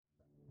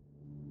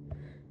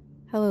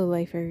Hello,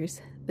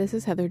 lifers. This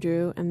is Heather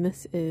Drew, and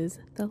this is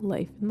the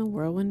Life in the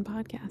Whirlwind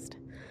podcast.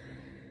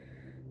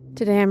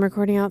 Today I'm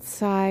recording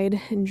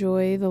outside.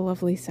 Enjoy the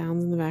lovely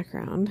sounds in the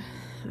background.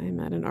 I'm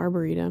at an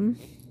arboretum,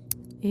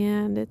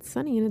 and it's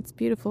sunny and it's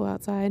beautiful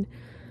outside,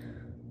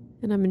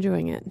 and I'm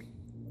enjoying it.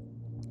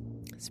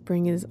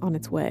 Spring is on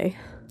its way.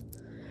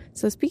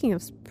 So speaking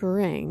of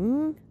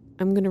spring,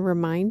 I'm going to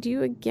remind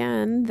you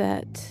again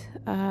that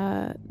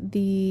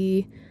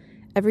the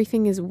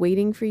Everything is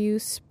Waiting for You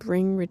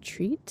spring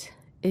retreat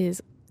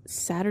is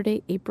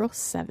Saturday, April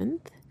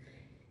 7th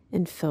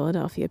in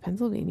Philadelphia,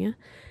 Pennsylvania.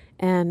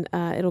 And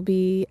it'll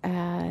be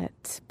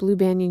at Blue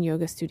Banyan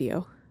Yoga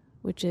Studio,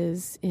 which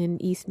is in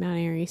East Mount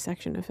Airy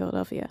section of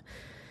Philadelphia.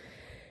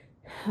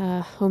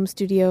 Home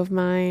studio of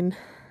mine,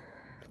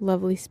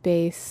 lovely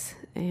space.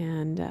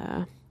 And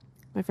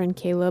my friend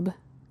Caleb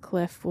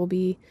Cliff will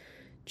be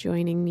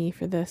joining me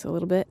for this a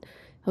little bit.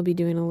 He'll be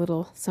doing a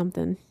little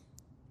something.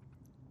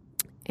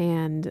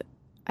 And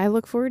I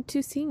look forward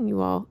to seeing you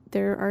all.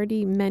 There are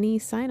already many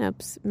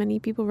signups, many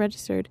people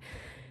registered.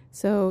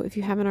 So if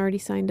you haven't already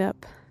signed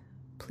up,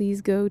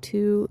 please go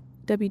to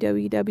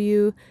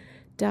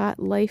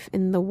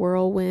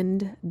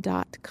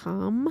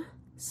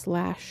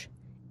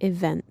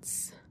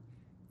www.lifeinthewhirlwind.com/events.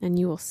 And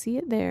you will see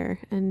it there,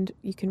 and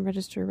you can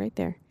register right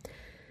there.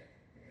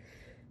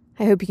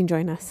 I hope you can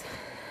join us.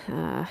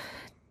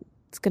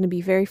 It's going to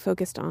be very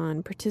focused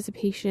on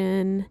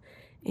participation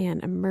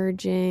and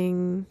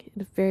emerging.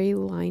 It's very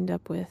lined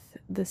up with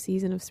the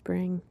season of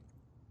spring.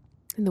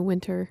 In the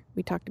winter,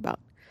 we talked about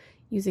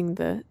using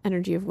the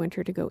energy of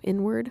winter to go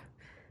inward,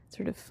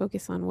 sort of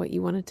focus on what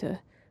you wanted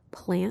to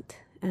plant,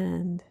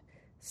 and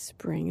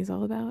spring is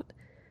all about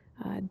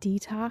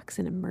detox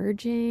and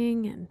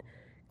emerging and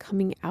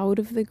coming out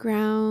of the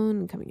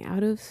ground, coming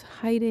out of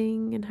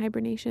hiding and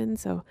hibernation.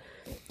 So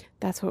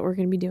that's what we're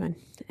going to be doing,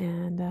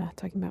 and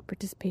talking about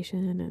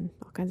participation and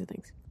all kinds of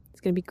things.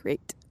 It's going to be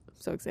great. I'm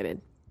so excited.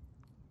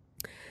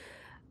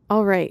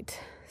 All right,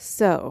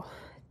 so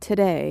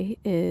today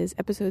is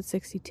episode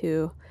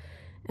 62,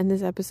 and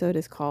this episode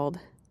is called,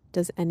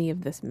 Does Any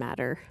of This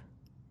Matter?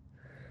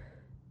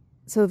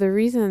 So the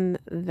reason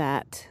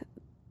that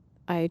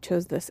I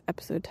chose this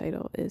episode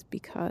title is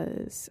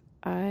because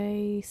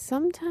I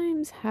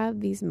sometimes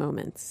have these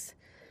moments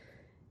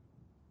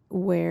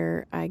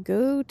where I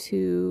go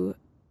to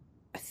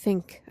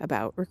think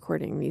about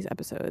recording these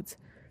episodes,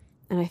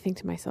 and I think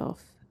to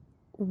myself,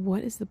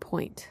 what is the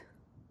point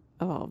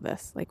of all of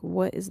this? Like,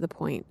 what is the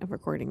point of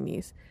recording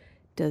these?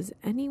 Does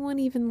anyone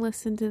even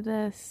listen to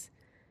this?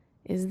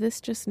 Is this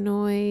just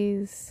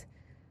noise?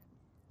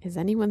 Is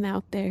anyone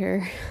out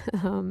there?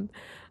 I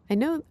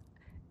know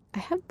I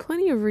have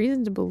plenty of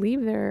reason to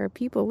believe there are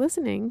people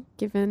listening,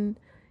 given,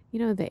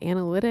 the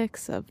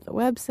analytics of the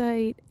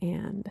website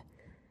and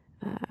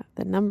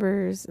the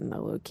numbers and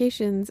the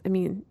locations. I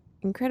mean,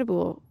 an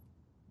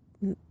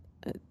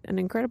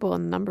incredible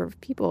number of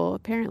people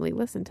apparently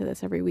listen to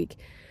this every week.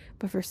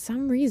 But for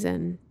some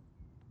reason,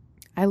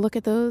 I look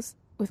at those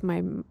with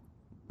my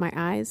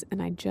eyes, and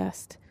I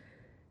just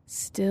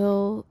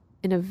still,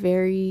 in a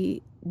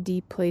very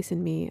deep place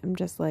in me, I'm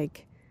just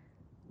like,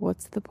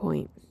 what's the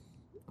point?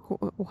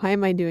 Why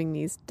am I doing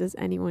these? Does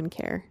anyone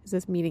care? Is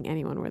this meeting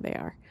anyone where they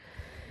are?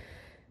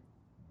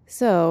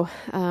 So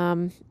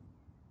I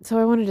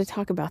wanted to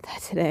talk about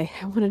that today.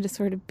 I wanted to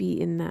sort of be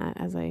in that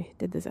as I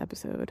did this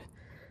episode.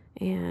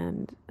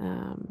 And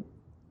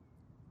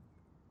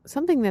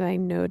something that I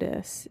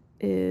notice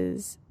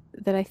is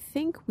that I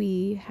think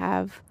we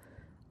have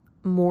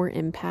more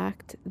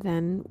impact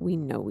than we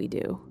know we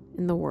do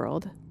in the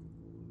world.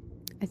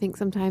 I think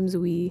sometimes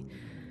we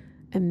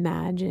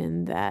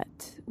imagine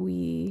that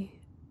the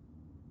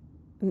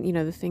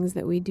things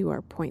that we do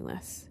are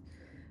pointless,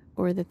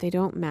 or that they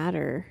don't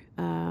matter,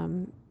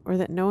 or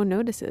that no one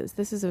notices.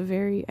 This is I've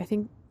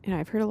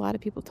heard a lot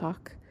of people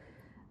talk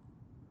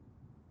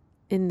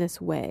in this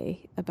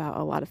way about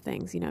a lot of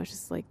things. It's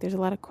just like there's a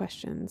lot of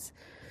questions,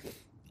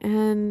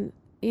 and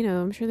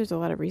I'm sure there's a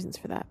lot of reasons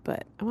for that,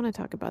 but I want to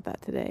talk about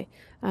that today.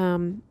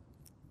 And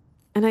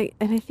I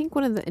think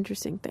one of the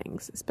interesting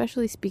things,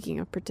 especially speaking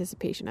of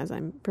participation, as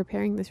I'm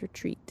preparing this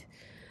retreat,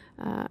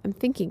 I'm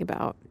thinking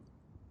about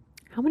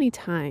how many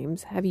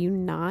times have you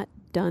not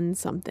done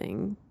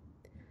something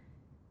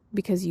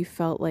because you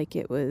felt like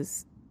it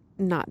was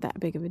not that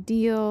big of a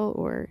deal,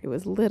 or it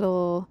was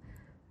little,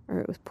 or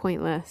it was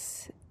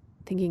pointless,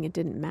 thinking it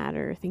didn't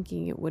matter,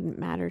 thinking it wouldn't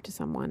matter to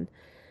someone,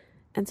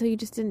 and so you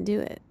just didn't do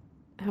it.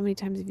 How many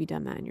times have you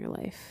done that in your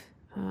life?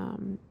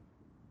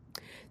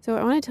 So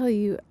I want to tell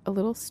you a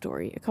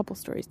couple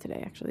stories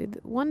today, actually.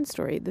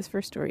 This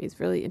first story is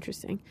really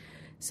interesting.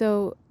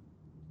 So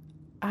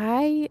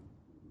I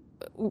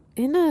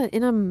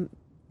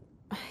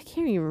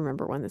can't even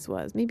remember when this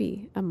was,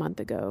 maybe a month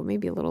ago,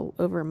 maybe a little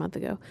over a month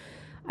ago,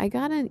 I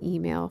got an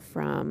email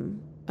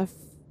from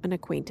an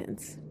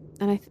acquaintance.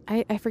 And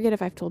I forget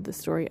if I've told this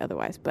story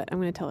otherwise, but I'm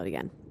going to tell it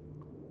again.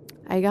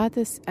 I got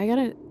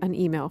an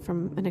email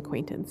from an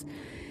acquaintance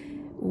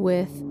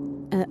with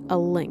a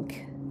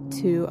link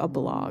to a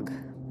blog.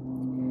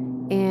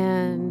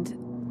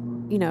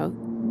 And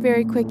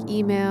very quick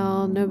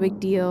email, no big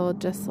deal,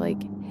 just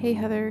like, hey,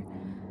 Heather,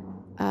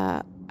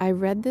 I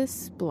read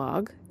this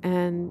blog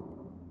and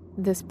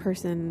this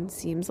person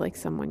seems like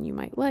someone you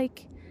might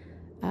like.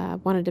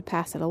 Wanted to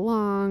pass it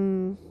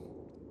along,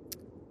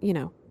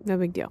 no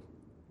big deal.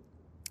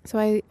 So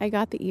I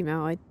got the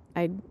email.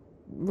 I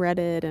read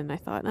it and I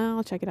thought,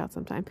 I'll check it out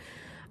sometime.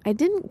 I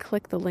didn't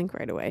click the link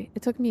right away.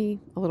 It took me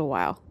a little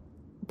while,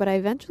 but I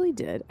eventually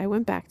did. I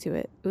went back to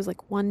it. It was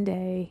like one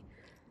day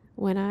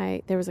when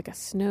there was like a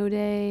snow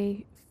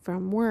day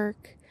from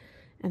work.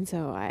 And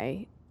so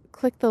I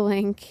clicked the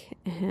link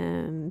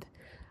and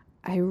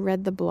I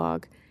read the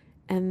blog.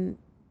 And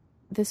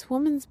this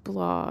woman's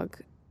blog,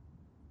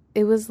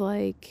 it was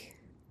like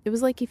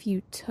if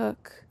you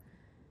took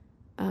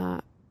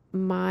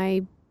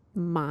my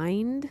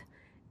mind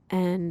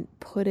and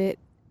put it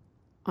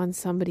on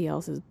somebody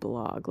else's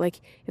blog. Like,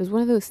 it was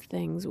one of those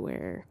things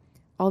where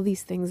all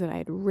these things that I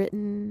had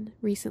written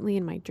recently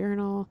in my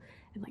journal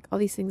and like all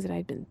these things that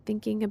I'd been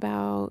thinking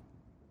about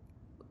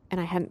and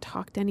I hadn't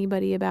talked to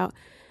anybody about,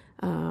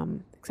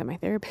 except my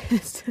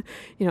therapist,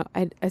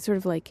 I sort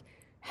of like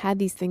had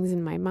these things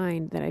in my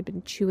mind that I'd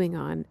been chewing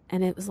on,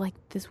 and it was like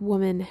this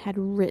woman had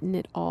written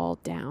it all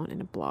down in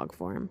a blog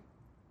form.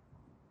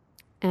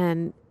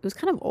 And it was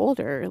kind of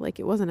older, like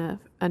it wasn't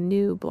a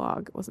new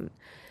blog. It wasn't,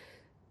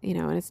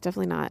 and it's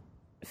definitely not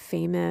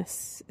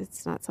famous.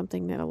 It's not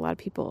something that a lot of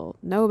people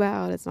know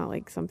about. It's not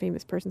like some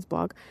famous person's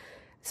blog.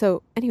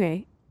 So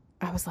anyway,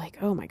 I was like,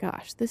 oh my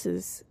gosh, this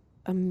is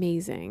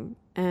amazing.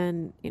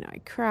 And, I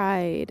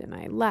cried and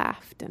I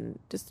laughed, and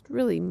just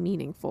really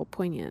meaningful,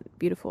 poignant,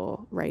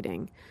 beautiful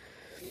writing.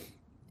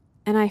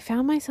 And I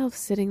found myself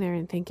sitting there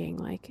and thinking,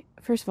 like,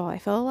 first of all, I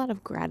felt a lot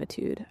of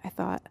gratitude. I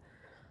thought,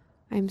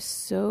 I'm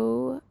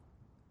so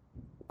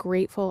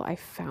grateful I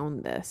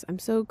found this. I'm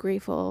so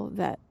grateful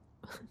that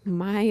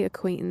my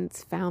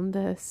acquaintance found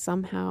this,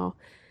 somehow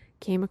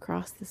came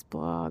across this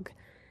blog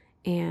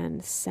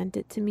and sent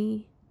it to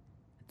me,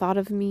 thought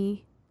of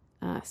me,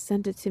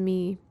 sent it to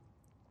me,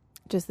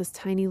 just this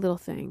tiny little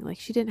thing. Like,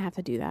 she didn't have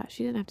to do that.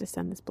 She didn't have to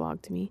send this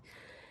blog to me.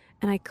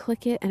 And I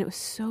click it and it was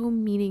so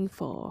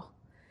meaningful.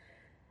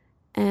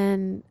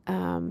 And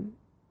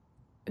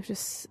it was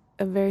just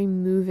a very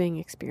moving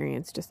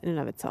experience just in and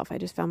of itself. I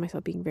just found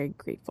myself being very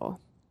grateful.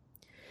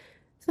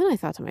 So then I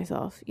thought to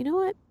myself, you know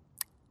what?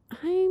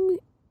 I'm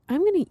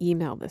going to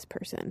email this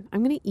person.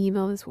 I'm going to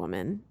email this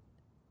woman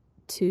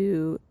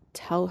to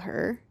tell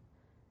her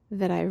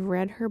that I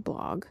read her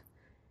blog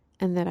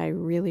and that I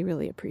really,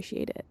 really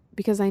appreciate it.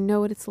 Because I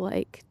know what it's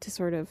like to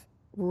sort of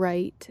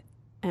write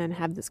and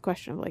have this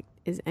question of like,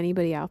 is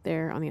anybody out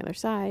there on the other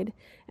side?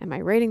 Am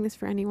I writing this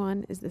for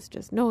anyone? Is this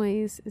just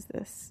noise? Is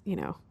this,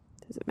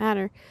 does it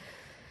matter?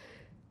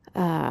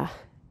 And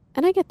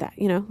I get that,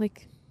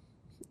 like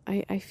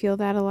I feel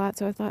that a lot.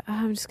 So I thought,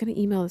 I'm just going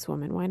to email this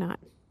woman. Why not?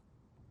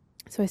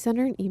 So I send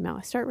her an email.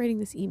 I start writing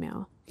this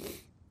email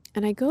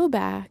and I go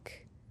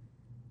back.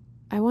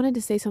 I wanted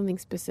to say something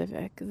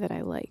specific that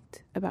I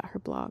liked about her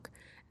blog.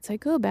 So I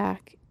go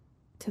back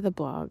to the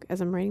blog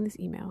as I'm writing this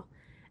email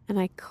and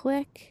I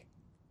click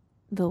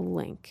the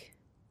link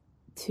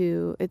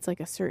to, it's like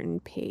a certain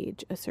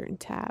page, a certain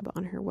tab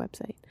on her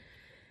website.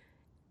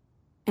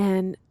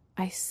 And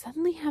I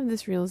suddenly have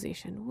this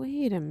realization,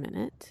 wait a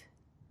minute.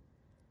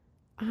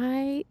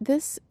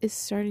 This is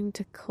starting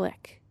to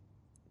click.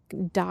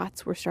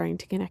 Dots were starting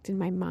to connect in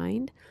my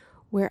mind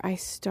where I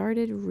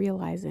started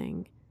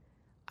realizing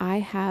I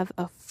have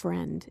a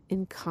friend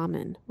in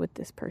common with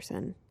this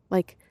person.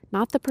 Like,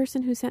 not the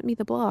person who sent me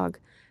the blog,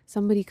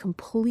 somebody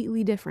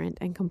completely different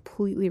and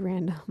completely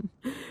random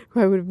who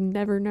I would have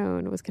never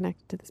known was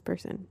connected to this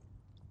person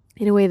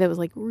in a way that was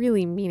like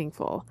really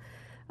meaningful,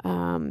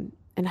 and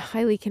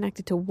highly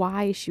connected to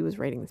why she was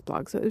writing this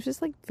blog. So it was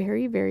just like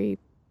very, very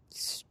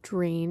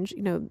strange.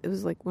 It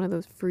was like one of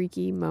those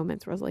freaky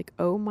moments where I was like,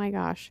 oh my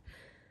gosh,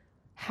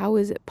 how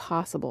is it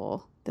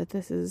possible that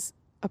this is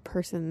a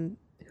person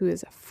who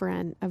is a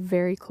friend, a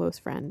very close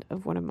friend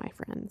of one of my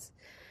friends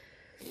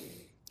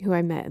who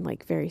I met in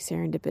like very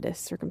serendipitous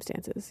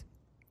circumstances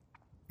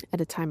at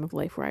a time of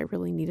life where I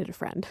really needed a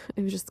friend.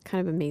 It was just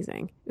kind of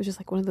amazing. It was just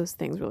like one of those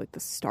things where like the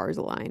stars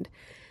aligned.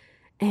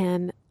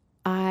 And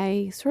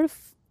I sort of,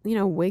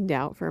 wigged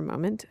out for a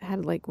moment,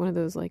 had like one of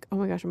those like, oh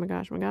my gosh, oh my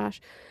gosh, oh my gosh.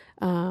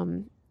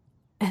 And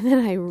then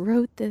I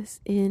wrote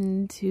this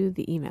into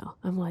the email.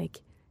 I'm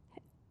like,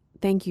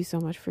 thank you so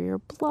much for your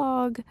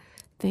blog.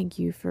 Thank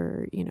you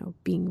for,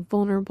 being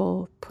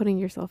vulnerable, putting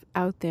yourself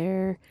out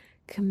there,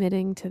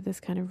 committing to this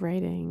kind of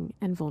writing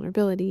and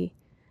vulnerability.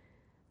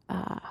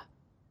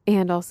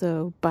 And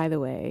also, by the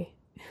way,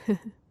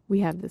 we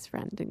have this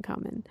friend in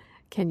common.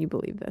 Can you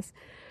believe this?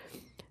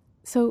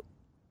 So,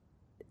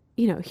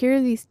 here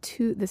are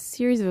this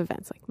series of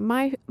events.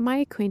 Like my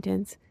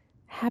acquaintance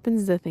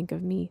happens to think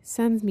of me,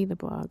 sends me the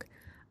blog.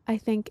 I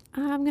think,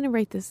 I'm going to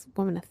write this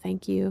woman a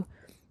thank you.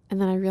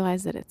 And then I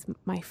realize that it's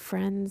my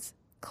friend's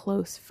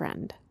close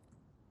friend.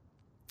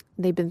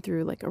 They've been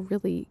through like a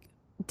really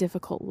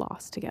difficult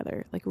loss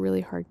together, like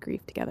really hard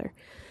grief together.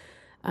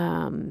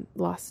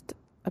 Lost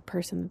a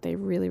person that they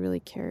really, really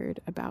cared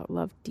about,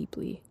 loved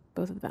deeply,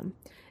 both of them.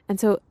 And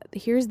so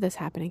here's this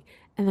happening.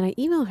 And then I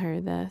email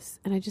her this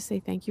and I just say,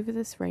 thank you for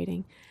this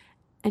writing.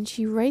 And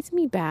she writes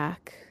me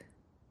back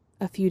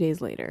a few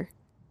days later.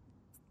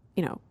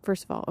 You know,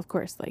 first of all, of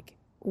course, like,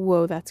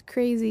 whoa, that's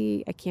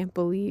crazy. I can't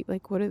believe,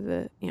 like, what are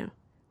the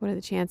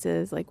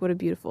chances? Like, what a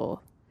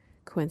beautiful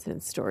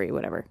coincidence story,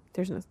 whatever.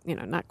 There's no,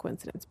 not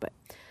coincidence, but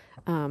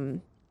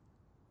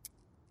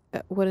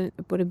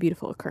what a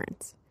beautiful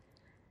occurrence.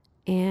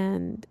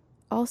 And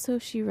also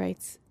she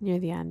writes near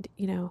the end,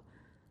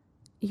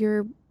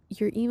 your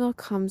email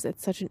comes at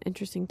such an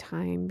interesting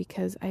time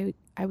because I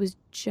was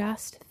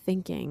just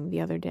thinking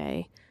the other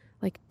day,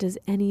 like, does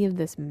any of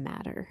this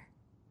matter?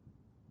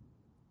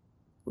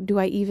 Do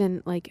I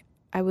even, like,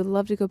 I would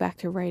love to go back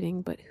to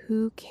writing, but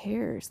who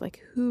cares?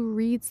 Like, who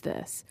reads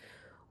this?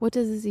 What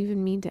does this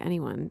even mean to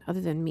anyone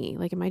other than me?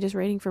 Like, am I just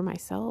writing for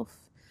myself?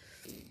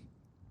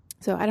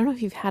 So I don't know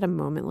if you've had a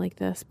moment like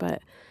this,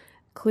 but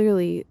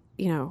clearly,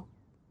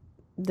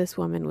 this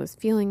woman was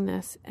feeling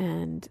this,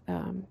 and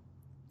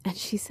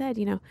she said,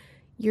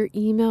 your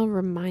email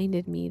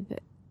reminded me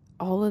that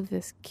all of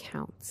this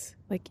counts.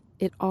 Like,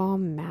 it all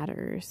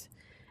matters,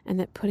 and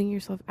that putting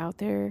yourself out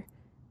there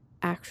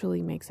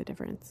actually makes a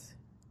difference.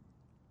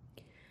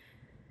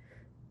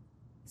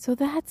 So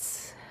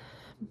that's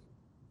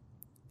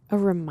a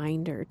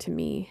reminder to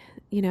me,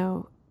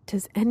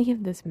 does any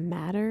of this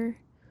matter?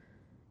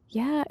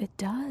 Yeah, it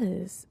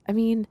does. I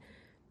mean,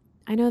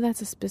 I know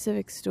that's a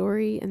specific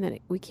story and that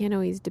we can't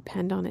always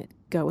depend on it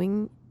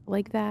going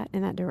like that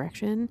in that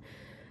direction.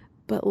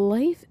 But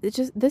life,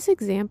 this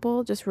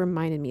example just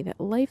reminded me that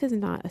life is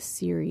not a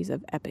series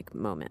of epic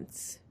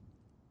moments.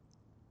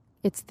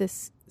 It's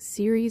this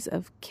series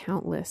of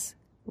countless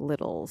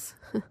littles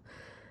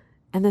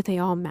and that they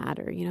all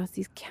matter. It's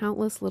these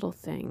countless little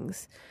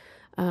things.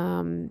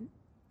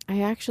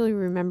 I actually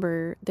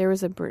remember there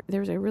was a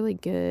really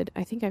good,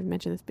 I think I've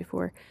mentioned this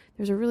before,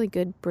 there's a really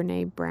good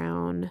Brene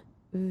Brown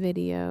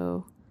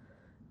video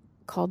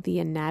called The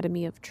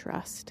Anatomy of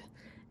Trust.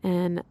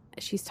 And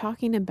she's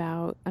talking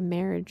about a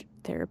marriage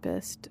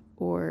therapist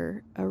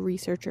or a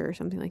researcher or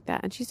something like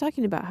that. And she's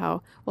talking about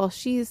how,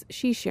 she's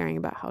sharing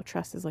about how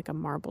trust is like a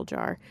marble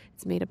jar.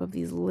 It's made up of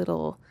these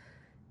little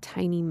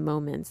tiny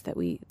moments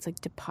it's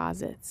like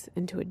deposits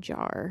into a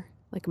jar,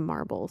 like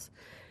marbles.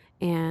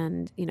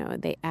 And,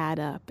 they add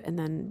up, and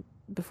then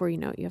before you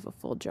know it, you have a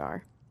full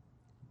jar.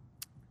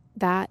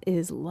 That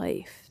is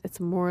life. It's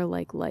more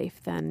like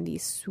life than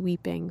these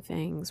sweeping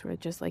things where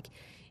it's just like,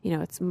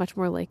 it's much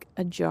more like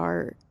a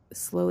jar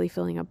slowly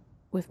filling up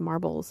with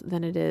marbles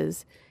than it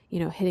is,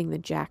 hitting the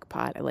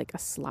jackpot at like a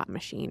slot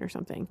machine or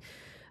something.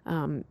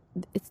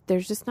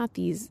 There's just not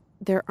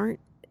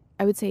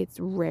I would say it's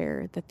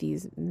rare that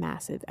these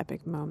massive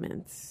epic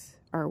moments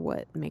are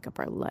what make up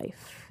our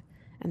life.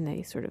 And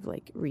they sort of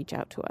like reach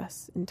out to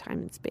us in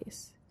time and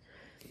space.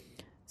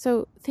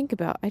 So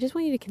I just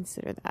want you to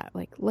consider that.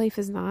 Like, life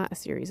is not a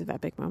series of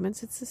epic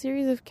moments. It's a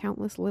series of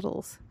countless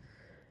littles.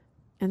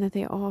 And that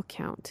they all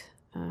count.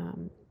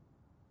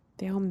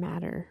 They all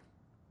matter.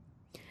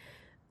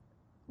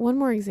 One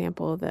more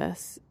example of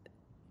this,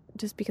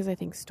 just because I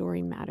think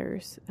story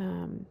matters.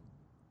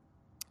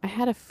 I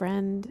had a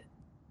friend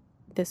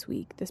this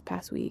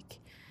past week,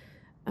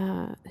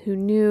 who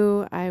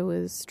knew I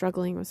was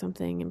struggling with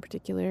something in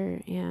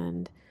particular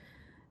and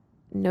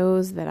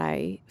knows that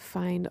I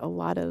find a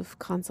lot of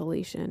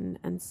consolation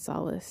and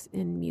solace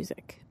in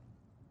music,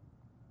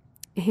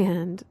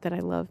 and that I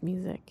love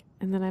music,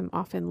 and that I'm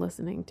often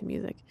listening to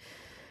music.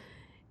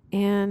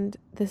 And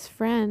this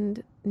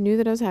friend knew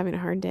that I was having a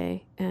hard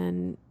day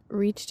and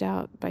reached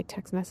out by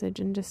text message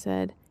and just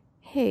said,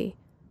 "Hey,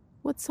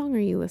 what song are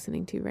you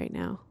listening to right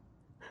now?"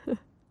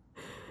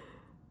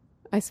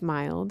 I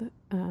smiled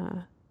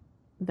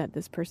that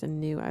this person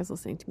knew I was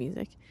listening to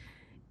music.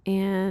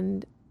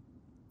 And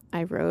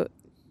I wrote,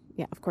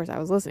 of course I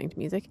was listening to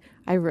music.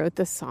 I wrote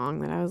the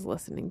song that I was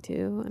listening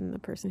to and the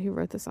person who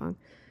wrote the song.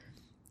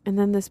 And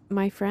then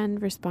my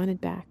friend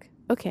responded back,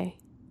 "Okay,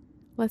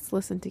 let's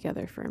listen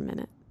together for a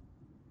minute."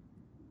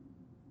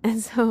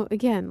 And so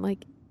again,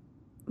 like,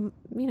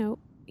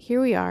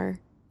 here we are,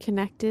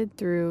 connected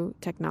through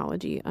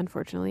technology.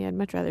 Unfortunately, I'd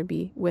much rather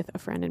be with a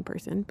friend in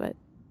person, but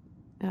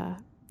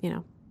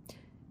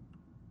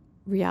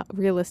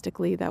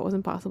realistically that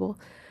wasn't possible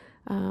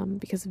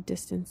because of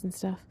distance and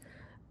stuff.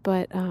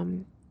 But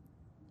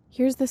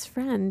here's this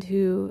friend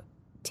who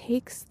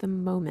takes the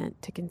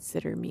moment to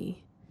consider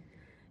me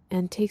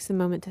and takes the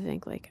moment to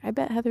think, like, I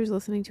bet Heather's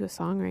listening to a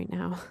song right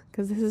now,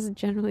 because this is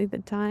generally the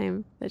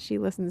time that she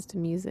listens to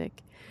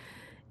music.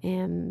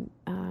 And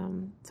so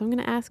I'm going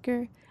to ask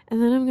her,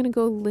 and then I'm going to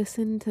go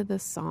listen to the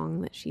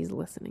song that she's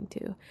listening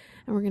to,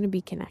 and we're going to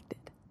be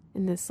connected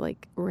in this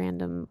like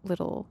random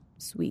little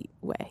sweet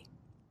way.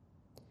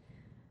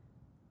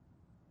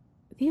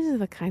 These are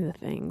the kinds of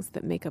things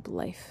that make up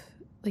life.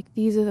 Like,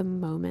 these are the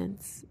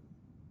moments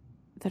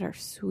that are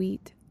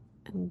sweet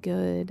and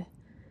good.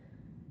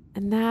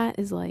 And that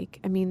is like,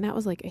 that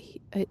was like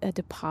a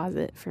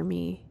deposit for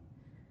me.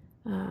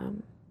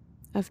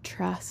 of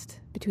trust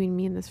between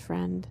me and this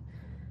friend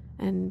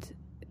and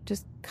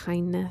just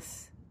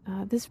kindness.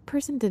 This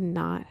person did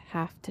not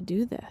have to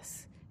do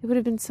this. It would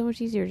have been so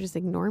much easier to just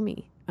ignore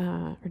me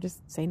or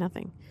just say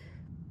nothing,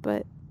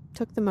 but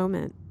took the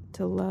moment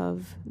to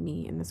love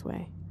me in this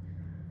way.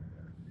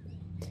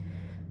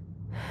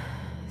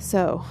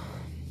 So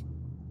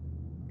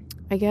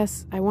I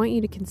guess I want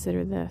you to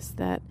consider this,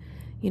 that,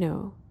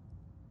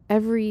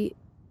 every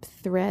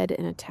thread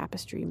in a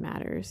tapestry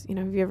matters.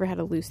 Have you ever had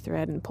a loose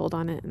thread and pulled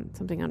on it and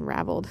something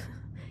unraveled?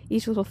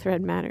 Each little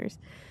thread matters.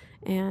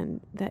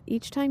 And that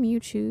each time you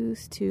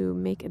choose to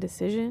make a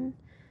decision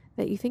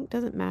that you think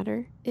doesn't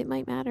matter, it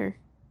might matter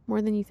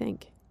more than you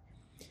think.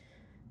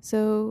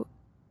 So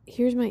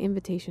here's my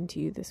invitation to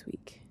you this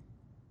week.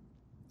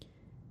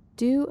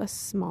 Do a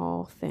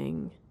small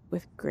thing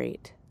with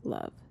great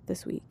love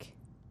this week.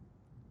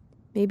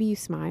 Maybe you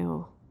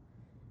smile.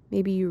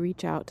 Maybe you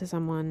reach out to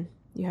someone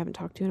you haven't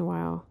talked to in a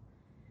while.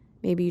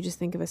 Maybe you just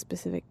think of a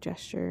specific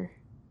gesture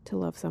to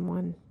love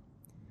someone.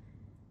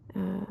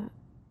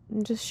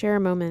 And just share a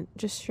moment.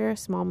 Just share a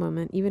small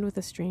moment, even with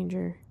a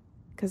stranger,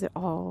 because it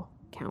all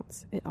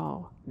counts. It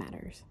all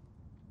matters.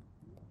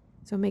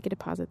 So make a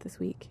deposit this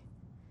week.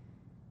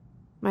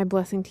 My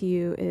blessing to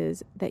you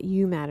is that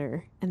you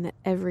matter and that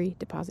every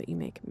deposit you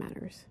make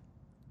matters.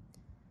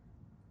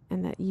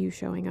 And that you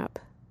showing up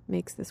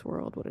makes this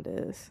world what it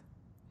is.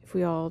 If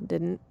we all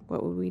didn't,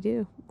 what would we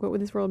do? What would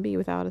this world be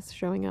without us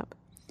showing up?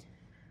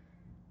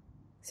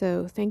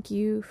 So thank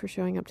you for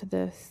showing up to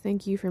this.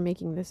 Thank you for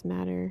making this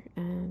matter.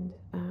 And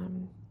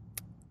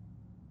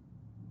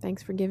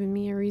thanks for giving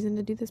me a reason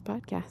to do this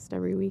podcast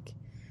every week.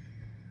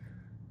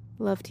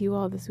 Love to you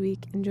all this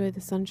week. Enjoy the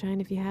sunshine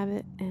if you have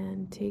it.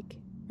 And take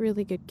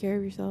really good care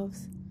of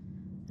yourselves.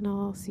 And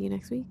I'll see you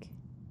next week.